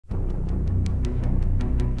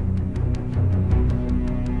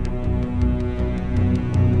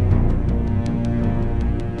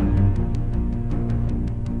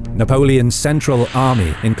Napoleon's central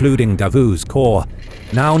army, including Davout's corps,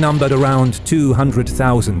 now numbered around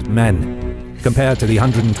 200,000 men, compared to the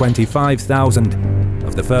 125,000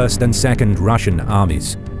 of the First and Second Russian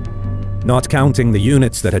armies. Not counting the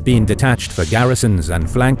units that had been detached for garrisons and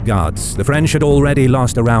flank guards, the French had already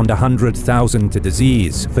lost around 100,000 to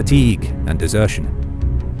disease, fatigue, and desertion.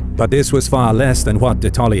 But this was far less than what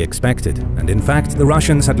de Tolly expected, and in fact the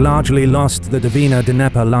Russians had largely lost the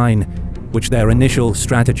Dvina-Dnieper line, which their initial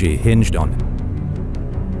strategy hinged on.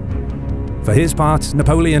 For his part,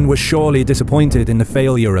 Napoleon was surely disappointed in the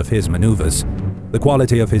failure of his maneuvers, the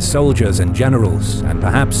quality of his soldiers and generals, and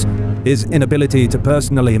perhaps his inability to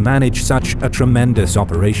personally manage such a tremendous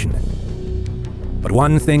operation. But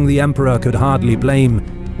one thing the Emperor could hardly blame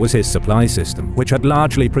was his supply system, which had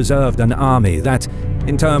largely preserved an army that,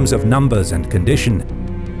 in terms of numbers and condition,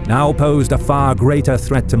 now posed a far greater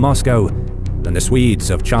threat to Moscow than the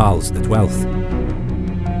Swedes of Charles XII.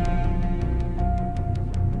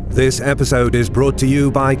 This episode is brought to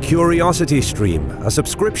you by CuriosityStream, a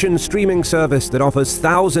subscription streaming service that offers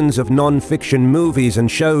thousands of non-fiction movies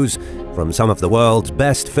and shows from some of the world's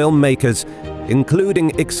best filmmakers,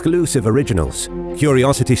 including exclusive originals.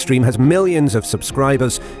 CuriosityStream has millions of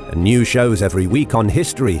subscribers and new shows every week on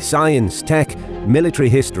history, science, tech, military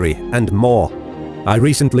history, and more. I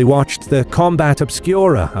recently watched the Combat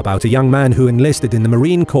Obscura about a young man who enlisted in the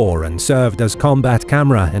Marine Corps and served as combat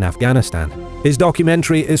camera in Afghanistan. His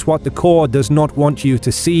documentary is what the Corps does not want you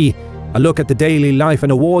to see, a look at the daily life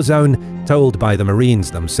in a war zone told by the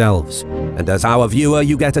Marines themselves. And as our viewer,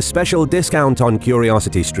 you get a special discount on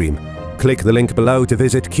CuriosityStream. Click the link below to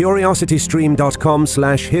visit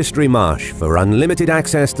curiositystream.com/HistoryMarche for unlimited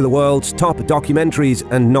access to the world's top documentaries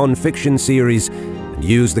and non-fiction series.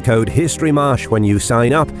 Use the code HistoryMarche when you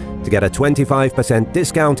sign up to get a 25%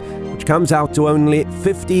 discount, which comes out to only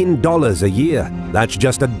 $15 a year. That's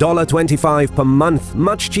just $1.25 per month,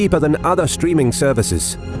 much cheaper than other streaming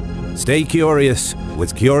services. Stay curious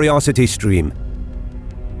with CuriosityStream.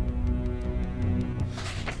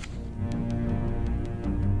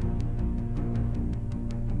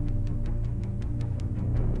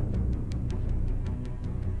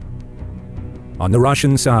 On the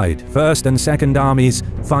Russian side, First and Second Armies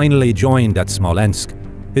finally joined at Smolensk,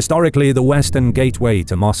 historically the western gateway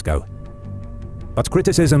to Moscow. But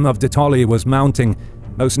criticism of de Tolly was mounting,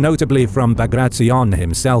 most notably from Bagration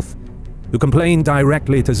himself, who complained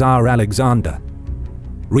directly to Tsar Alexander.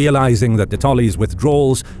 Realizing that de Tolly's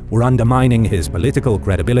withdrawals were undermining his political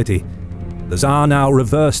credibility, the Tsar now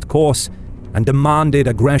reversed course and demanded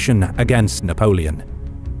aggression against Napoleon.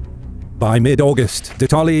 By mid-August, de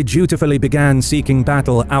Tolly dutifully began seeking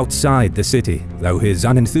battle outside the city, though his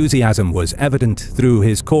unenthusiasm was evident through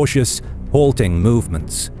his cautious, halting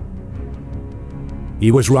movements.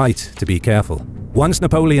 He was right to be careful. Once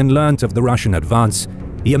Napoleon learnt of the Russian advance,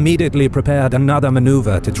 he immediately prepared another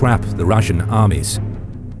maneuver to trap the Russian armies.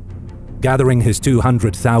 Gathering his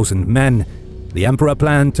 200,000 men, the Emperor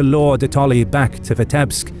planned to lure de Tolly back to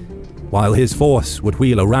Vitebsk, while his force would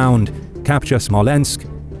wheel around, capture Smolensk,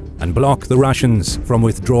 and block the Russians from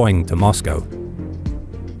withdrawing to Moscow.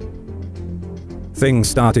 Things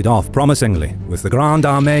started off promisingly, with the Grande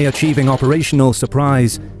Armée achieving operational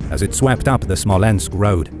surprise as it swept up the Smolensk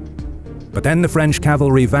road. But then the French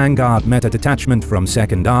cavalry vanguard met a detachment from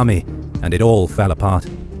Second Army, and it all fell apart.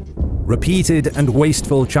 Repeated and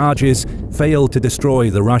wasteful charges failed to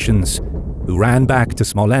destroy the Russians, who ran back to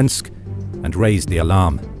Smolensk and raised the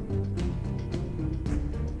alarm.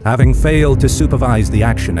 Having failed to supervise the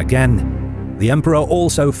action again, the Emperor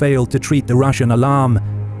also failed to treat the Russian alarm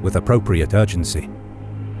with appropriate urgency.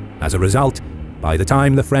 As a result, by the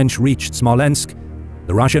time the French reached Smolensk,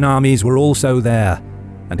 the Russian armies were also there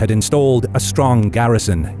and had installed a strong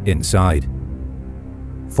garrison inside.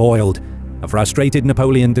 Foiled, a frustrated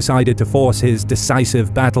Napoleon decided to force his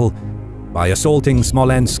decisive battle by assaulting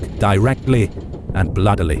Smolensk directly and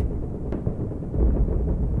bloodily.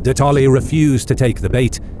 De Tolly refused to take the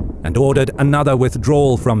bait and ordered another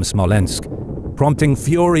withdrawal from Smolensk, prompting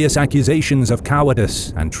furious accusations of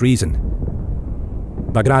cowardice and treason.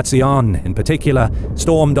 Bagration, in particular,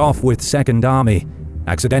 stormed off with Second Army,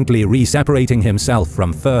 accidentally re-separating himself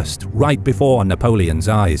from First right before Napoleon's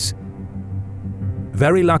eyes.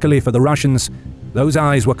 Very luckily for the Russians, those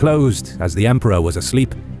eyes were closed as the Emperor was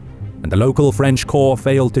asleep, and the local French corps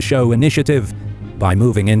failed to show initiative by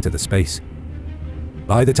moving into the space.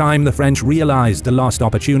 By the time the French realized the lost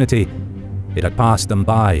opportunity, it had passed them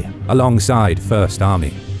by, alongside First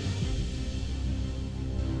Army.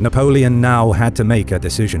 Napoleon now had to make a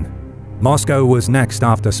decision. Moscow was next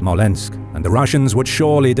after Smolensk, and the Russians would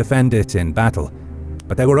surely defend it in battle.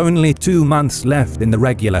 But there were only 2 months left in the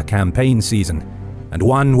regular campaign season, and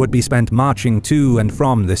one would be spent marching to and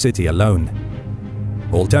from the city alone.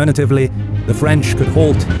 Alternatively, the French could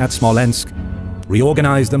halt at Smolensk,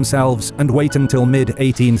 reorganize themselves, and wait until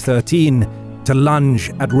mid-1813 to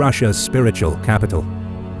lunge at Russia's spiritual capital.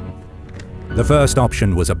 The first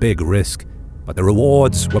option was a big risk, but the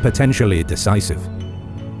rewards were potentially decisive.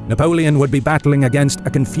 Napoleon would be battling against a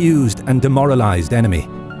confused and demoralized enemy,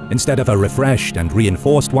 instead of a refreshed and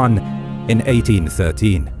reinforced one in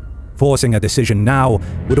 1813. Forcing a decision now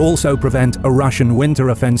would also prevent a Russian winter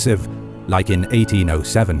offensive like in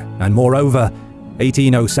 1807, and moreover,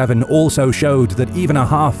 1807 also showed that even a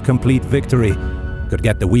half-complete victory could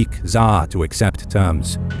get the weak Tsar to accept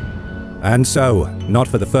terms. And so, not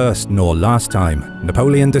for the first nor last time,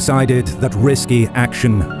 Napoleon decided that risky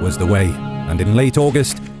action was the way, and in late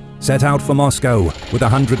August, set out for Moscow with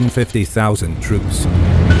 150,000 troops.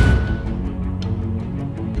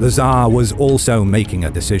 The Tsar was also making a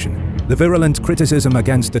decision. The virulent criticism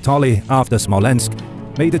against Napoleon after Smolensk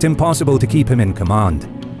made it impossible to keep him in command.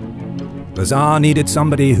 The Tsar needed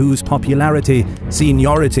somebody whose popularity,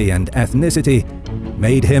 seniority, and ethnicity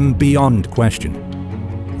made him beyond question.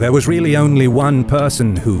 There was really only one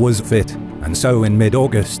person who was fit, and so in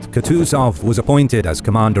mid-August, Kutuzov was appointed as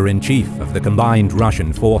commander-in-chief of the combined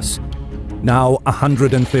Russian force, now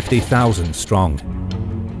 150,000 strong.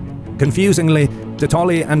 Confusingly,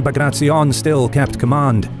 Napoleon and Bagration still kept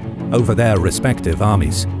command over their respective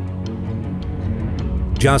armies.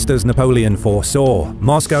 Just as Napoleon foresaw,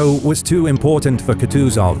 Moscow was too important for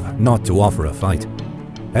Kutuzov not to offer a fight.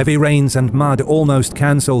 Heavy rains and mud almost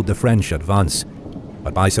cancelled the French advance,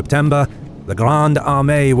 but by September, the Grande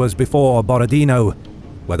Armée was before Borodino,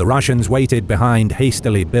 where the Russians waited behind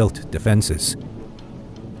hastily built defences.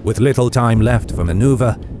 With little time left for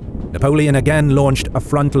manoeuvre, Napoleon again launched a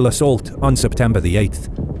frontal assault on September the 8th,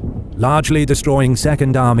 largely destroying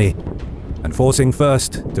Second Army and forcing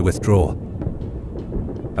First to withdraw.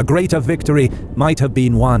 A greater victory might have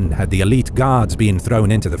been won had the elite guards been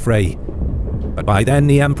thrown into the fray, but by then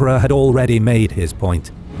the Emperor had already made his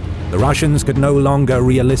point. The Russians could no longer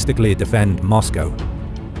realistically defend Moscow.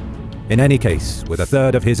 In any case, with a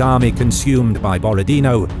third of his army consumed by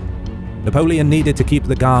Borodino, Napoleon needed to keep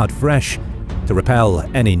the guard fresh to repel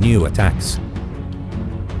any new attacks.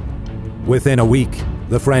 Within a week,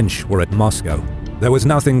 the French were at Moscow. There was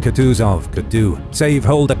nothing Kutuzov could do, save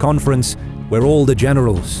hold a conference where all the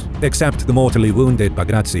generals, except the mortally wounded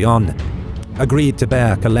Bagration, agreed to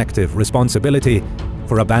bear collective responsibility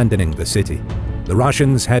for abandoning the city. The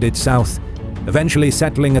Russians headed south, eventually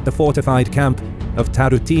settling at the fortified camp of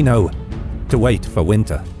Tarutino to wait for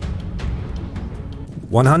winter.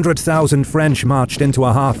 100,000 French marched into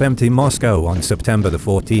a half-empty Moscow on September the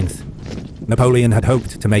 14th. Napoleon had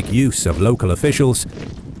hoped to make use of local officials,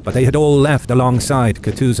 but they had all left alongside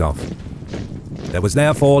Kutuzov. There was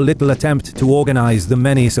therefore little attempt to organize the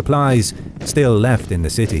many supplies still left in the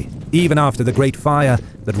city, even after the great fire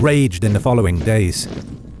that raged in the following days.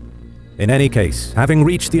 In any case, having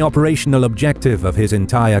reached the operational objective of his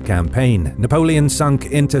entire campaign, Napoleon sunk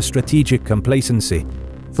into strategic complacency,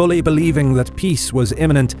 fully believing that peace was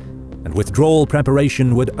imminent and withdrawal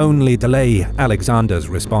preparation would only delay Alexander's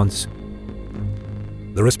response.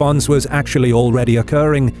 The response was actually already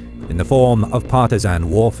occurring in the form of partisan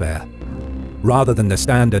warfare. Rather than the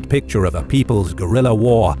standard picture of a people's guerrilla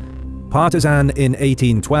war, partisan in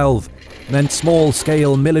 1812 meant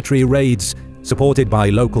small-scale military raids supported by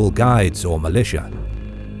local guides or militia.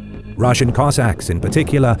 Russian Cossacks in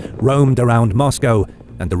particular roamed around Moscow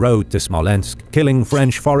and the road to Smolensk, killing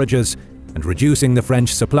French foragers and reducing the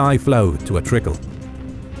French supply flow to a trickle.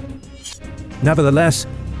 Nevertheless,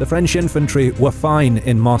 the French infantry were fine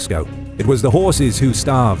in Moscow. It was the horses who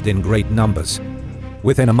starved in great numbers.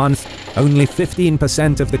 Within a month, only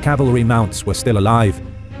 15% of the cavalry mounts were still alive,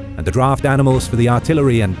 and the draft animals for the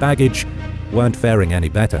artillery and baggage weren't faring any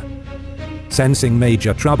better. Sensing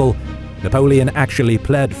major trouble, Napoleon actually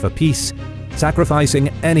pled for peace, sacrificing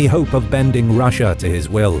any hope of bending Russia to his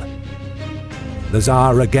will. The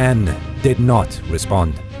Tsar again did not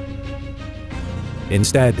respond.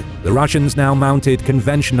 Instead, the Russians now mounted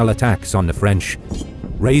conventional attacks on the French,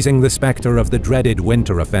 raising the spectre of the dreaded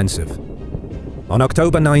winter offensive. On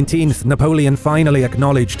October 19th, Napoleon finally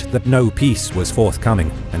acknowledged that no peace was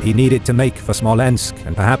forthcoming, and he needed to make for Smolensk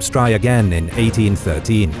and perhaps try again in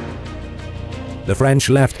 1813. The French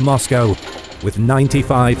left Moscow with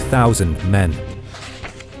 95,000 men.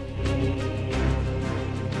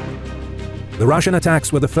 The Russian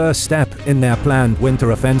attacks were the first step in their planned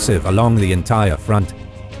winter offensive along the entire front.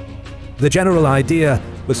 The general idea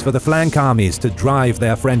was for the flank armies to drive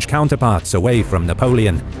their French counterparts away from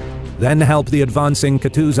Napoleon, then help the advancing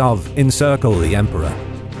Kutuzov encircle the emperor.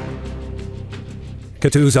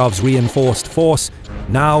 Kutuzov's reinforced force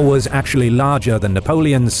now was actually larger than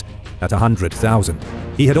Napoleon's at 100,000.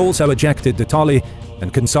 He had also ejected Dutoli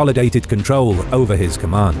and consolidated control over his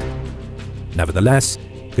command. Nevertheless,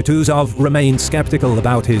 Kutuzov remained skeptical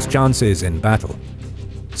about his chances in battle.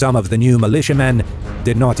 Some of the new militiamen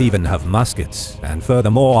did not even have muskets, and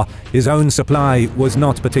furthermore, his own supply was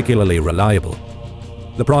not particularly reliable.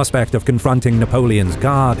 The prospect of confronting Napoleon's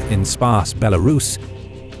guard in sparse Belarus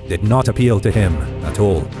did not appeal to him at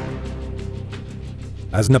all.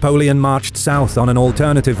 As Napoleon marched south on an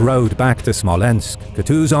alternative road back to Smolensk,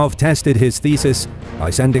 Kutuzov tested his thesis by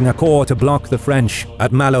sending a corps to block the French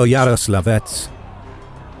at Maloyaroslavets.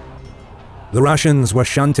 The Russians were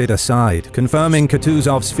shunted aside, confirming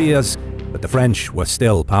Kutuzov's fears that the French were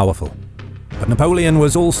still powerful. But Napoleon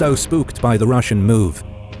was also spooked by the Russian move.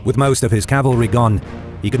 With most of his cavalry gone,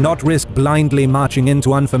 he could not risk blindly marching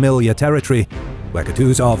into unfamiliar territory where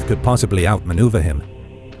Kutuzov could possibly outmaneuver him.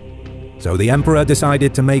 So the Emperor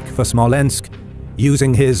decided to make for Smolensk,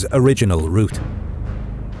 using his original route.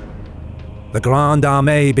 The Grande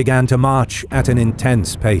Armée began to march at an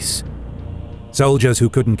intense pace. Soldiers who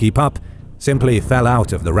couldn't keep up simply fell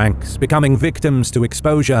out of the ranks, becoming victims to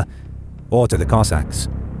exposure or to the Cossacks.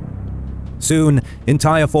 Soon,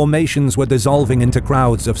 entire formations were dissolving into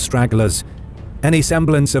crowds of stragglers, any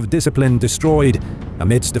semblance of discipline destroyed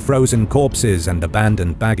amidst the frozen corpses and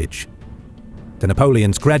abandoned baggage. To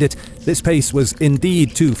Napoleon's credit, this pace was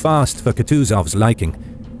indeed too fast for Kutuzov's liking,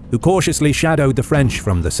 who cautiously shadowed the French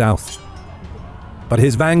from the south. But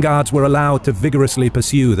his vanguards were allowed to vigorously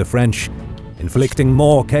pursue the French, inflicting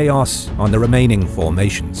more chaos on the remaining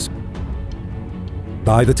formations.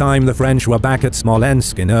 By the time the French were back at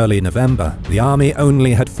Smolensk in early November, the army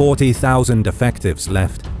only had 40,000 effectives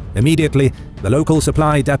left. Immediately, the local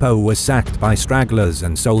supply depot was sacked by stragglers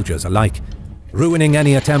and soldiers alike, ruining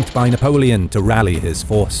any attempt by Napoleon to rally his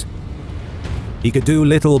force. He could do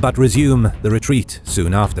little but resume the retreat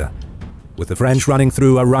soon after, with the French running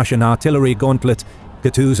through a Russian artillery gauntlet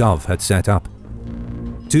Kutuzov had set up.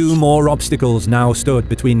 Two more obstacles now stood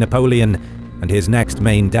between Napoleon and his next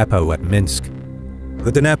main depot at Minsk: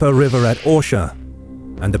 the Dnieper River at Orsha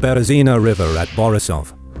and the Berezina River at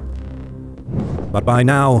Borisov. But by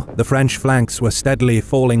now, the French flanks were steadily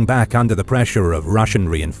falling back under the pressure of Russian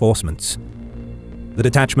reinforcements. The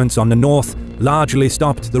detachments on the north largely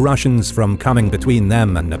stopped the Russians from coming between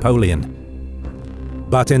them and Napoleon.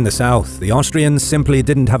 But in the south, the Austrians simply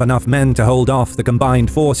didn't have enough men to hold off the combined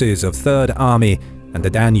forces of Third Army and the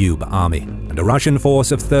Danube Army, and a Russian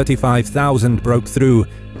force of 35,000 broke through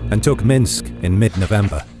and took Minsk in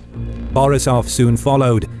mid-November. Borisov soon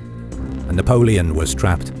followed, and Napoleon was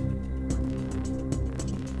trapped.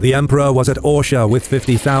 The Emperor was at Orsha with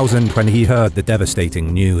 50,000 when he heard the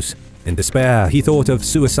devastating news. In despair, he thought of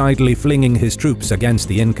suicidally flinging his troops against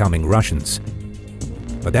the incoming Russians.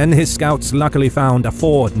 But then his scouts luckily found a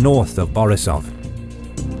ford north of Borisov.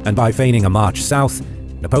 And by feigning a march south,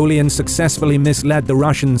 Napoleon successfully misled the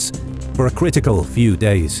Russians for a critical few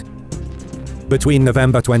days. Between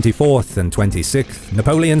November 24th and 26th,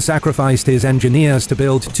 Napoleon sacrificed his engineers to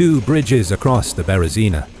build 2 bridges across the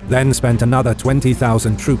Berezina, then spent another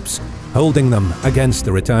 20,000 troops holding them against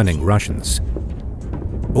the returning Russians.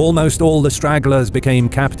 Almost all the stragglers became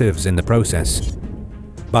captives in the process.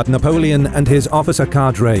 But Napoleon and his officer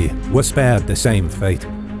cadre were spared the same fate.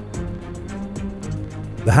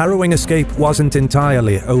 The harrowing escape wasn't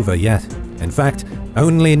entirely over yet. In fact,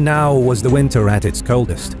 only now was the winter at its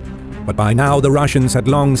coldest. But by now the Russians had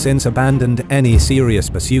long since abandoned any serious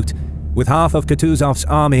pursuit, with half of Kutuzov's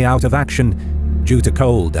army out of action due to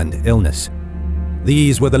cold and illness.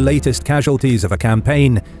 These were the latest casualties of a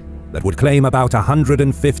campaign that would claim about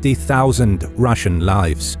 150,000 Russian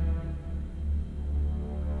lives.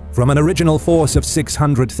 From an original force of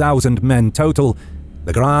 600,000 men total,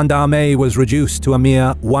 the Grande Armée was reduced to a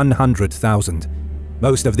mere 100,000,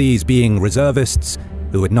 most of these being reservists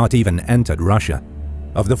who had not even entered Russia.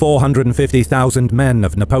 Of the 450,000 men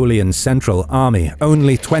of Napoleon's Central Army,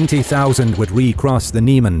 only 20,000 would recross the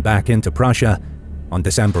Niemen back into Prussia on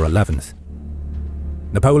December 11th.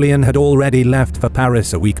 Napoleon had already left for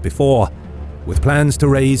Paris a week before, with plans to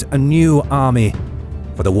raise a new army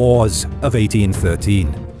for the wars of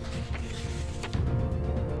 1813.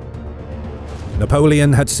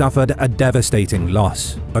 Napoleon had suffered a devastating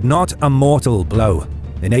loss, but not a mortal blow.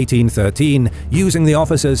 In 1813, using the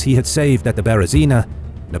officers he had saved at the Berezina,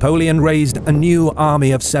 Napoleon raised a new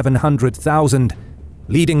army of 700,000,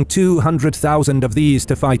 leading 200,000 of these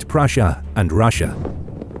to fight Prussia and Russia.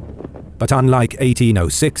 But unlike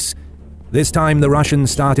 1806, this time the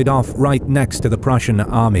Russians started off right next to the Prussian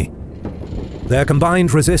army. Their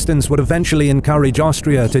combined resistance would eventually encourage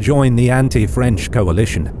Austria to join the anti-French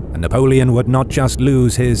coalition, and Napoleon would not just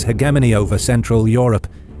lose his hegemony over Central Europe,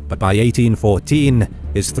 but by 1814,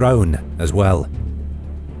 his throne as well.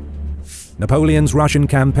 Napoleon's Russian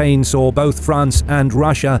campaign saw both France and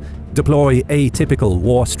Russia deploy atypical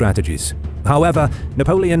war strategies. However,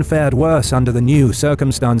 Napoleon fared worse under the new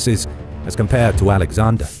circumstances as compared to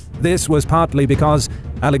Alexander. This was partly because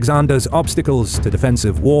Alexander's obstacles to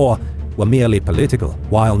defensive war were merely political,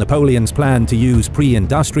 while Napoleon's plan to use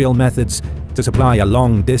pre-industrial methods to supply a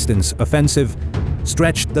long-distance offensive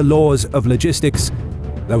stretched the laws of logistics,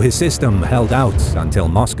 though his system held out until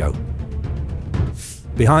Moscow.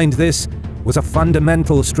 Behind this was a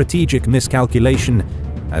fundamental strategic miscalculation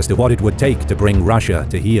as to what it would take to bring Russia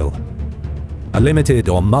to heel. A limited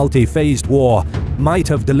or multi-phased war might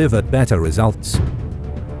have delivered better results.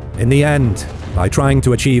 In the end, by trying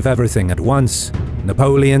to achieve everything at once,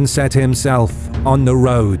 Napoleon set himself on the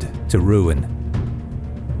road to ruin.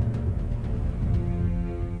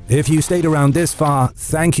 If you stayed around this far,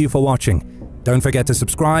 thank you for watching. Don't forget to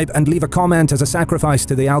subscribe and leave a comment as a sacrifice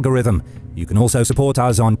to the algorithm. You can also support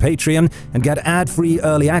us on Patreon and get ad-free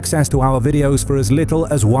early access to our videos for as little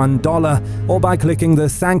as $1, or by clicking the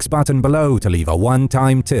thanks button below to leave a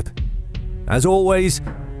one-time tip. As always,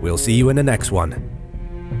 we'll see you in the next one.